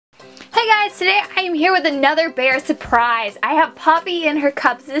Hey guys, today I am here with another bear surprise. I have Poppi in her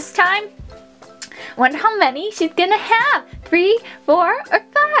cups this time. Wonder how many she's gonna have. 3, 4, or 5?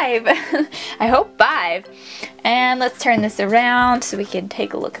 I hope 5. And let's turn this around so we can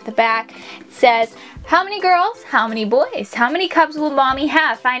take a look at the back. It says, how many girls? How many boys? How many cups will mommy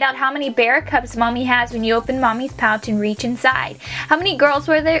have? Find out how many bear cups mommy has when you open mommy's pouch and reach inside. How many girls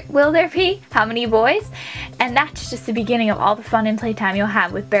will there be? How many boys? And that's just the beginning of all the fun and playtime you'll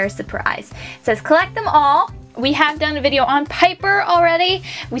have with Bear Surprise. It says collect them all. We have done a video on Piper already.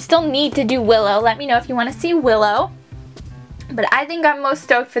 We still need to do Willow. Let me know if you want to see Willow. But I think I'm most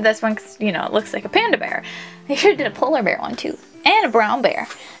stoked for this one because, you know, it looks like a panda bear. They should have did a polar bear one too. And a brown bear.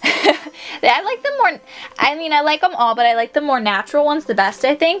 I like them more, I like them all, but I like the more natural ones the best,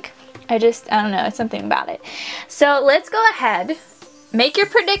 I think. I don't know, it's something about it. So let's go ahead. Make your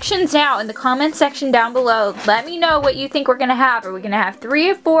predictions now in the comment section down below. Let me know what you think we're going to have. Are we going to have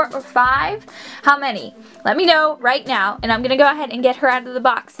 3 or 4 or 5? How many? Let me know right now, and I'm going to go ahead and get her out of the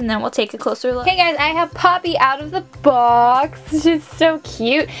box, and then we'll take a closer look. Okay guys, I have Poppi out of the box. She's so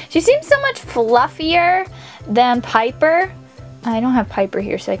cute. She seems so much fluffier than Piper. I don't have Piper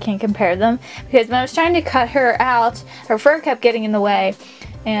here, so I can't compare them, because when I was trying to cut her out, her fur kept getting in the way,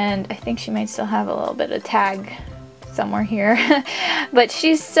 and I think she might still have a little bit of tag somewhere here. But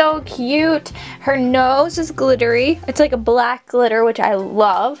she's so cute. Her nose is glittery. It's like a black glitter, which I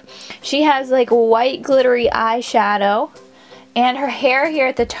love. She has like white glittery eyeshadow, and her hair here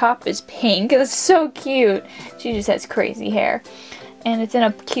at the top is pink. It's so cute. She just has crazy hair, and it's in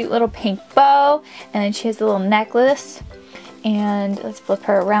a cute little pink bow, and then she has a little necklace. And let's flip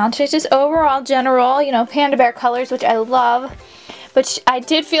her around. She's just overall general, you know, panda bear colors, which I love. But I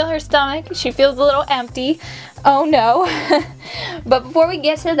did feel her stomach. She feels a little empty. Oh no. But before we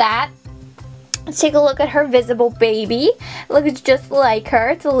get to that, let's take a look at her visible baby. It looks just like her.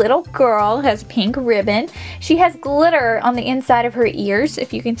 It's a little girl. It has a pink ribbon. She has glitter on the inside of her ears.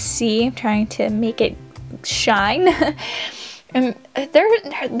 If you can see, I'm trying to make it shine. And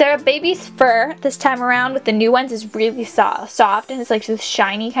their baby's fur this time around with the new ones is really soft, and it's like this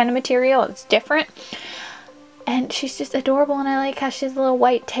shiny kind of material. It's different. And she's just adorable, and I like how she has a little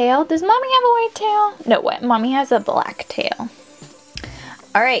white tail. Does mommy have a white tail? No, what? Mommy has a black tail.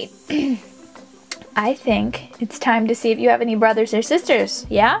 Alright. I think it's time to see if you have any brothers or sisters.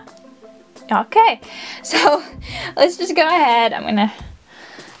 Yeah? Okay. So, let's just go ahead.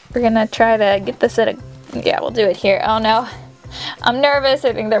 We're gonna try to get this at a... Yeah, we'll do it here. Oh no. I'm nervous.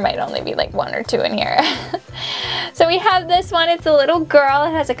 I think there might only be like 1 or 2 in here. So we have this one. It's a little girl.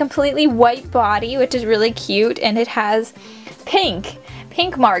 It has a completely white body, which is really cute, and it has pink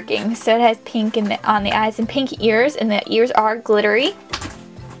markings. So it has pink on the eyes and pink ears, and the ears are glittery.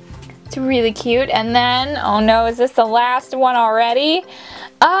 It's really cute. And then, oh no, is this the last one already?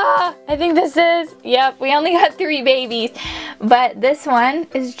 Ah, I think this is. Yep, we only got 3 babies, but this one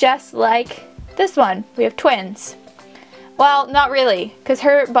is just like this one. We have twins. Well, not really, because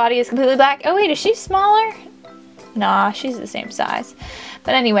her body is completely black. Oh wait, is she smaller? Nah, she's the same size.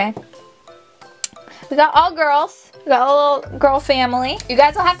 But anyway, we got all girls. We got a little girl family. You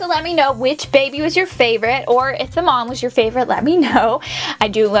guys will have to let me know which baby was your favorite, or if the mom was your favorite, let me know. I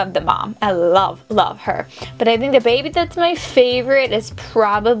do love the mom. I love her. But I think the baby that's my favorite is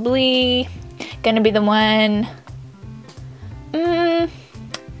probably gonna be the one...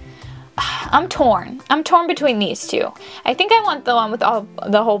 I'm torn. I'm torn between these two. I think I want the one with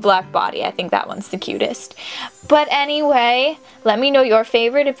the whole black body. I think that one's the cutest. But anyway, let me know your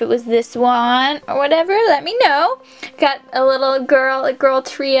favorite. If it was this one or whatever, let me know. Got a little girl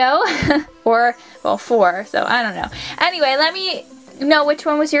trio. Or, well, 4, so I don't know. Anyway, let me know which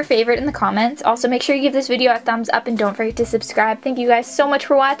one was your favorite in the comments. Also, make sure you give this video a thumbs up and don't forget to subscribe. Thank you guys so much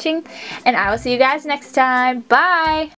for watching, and I will see you guys next time. Bye!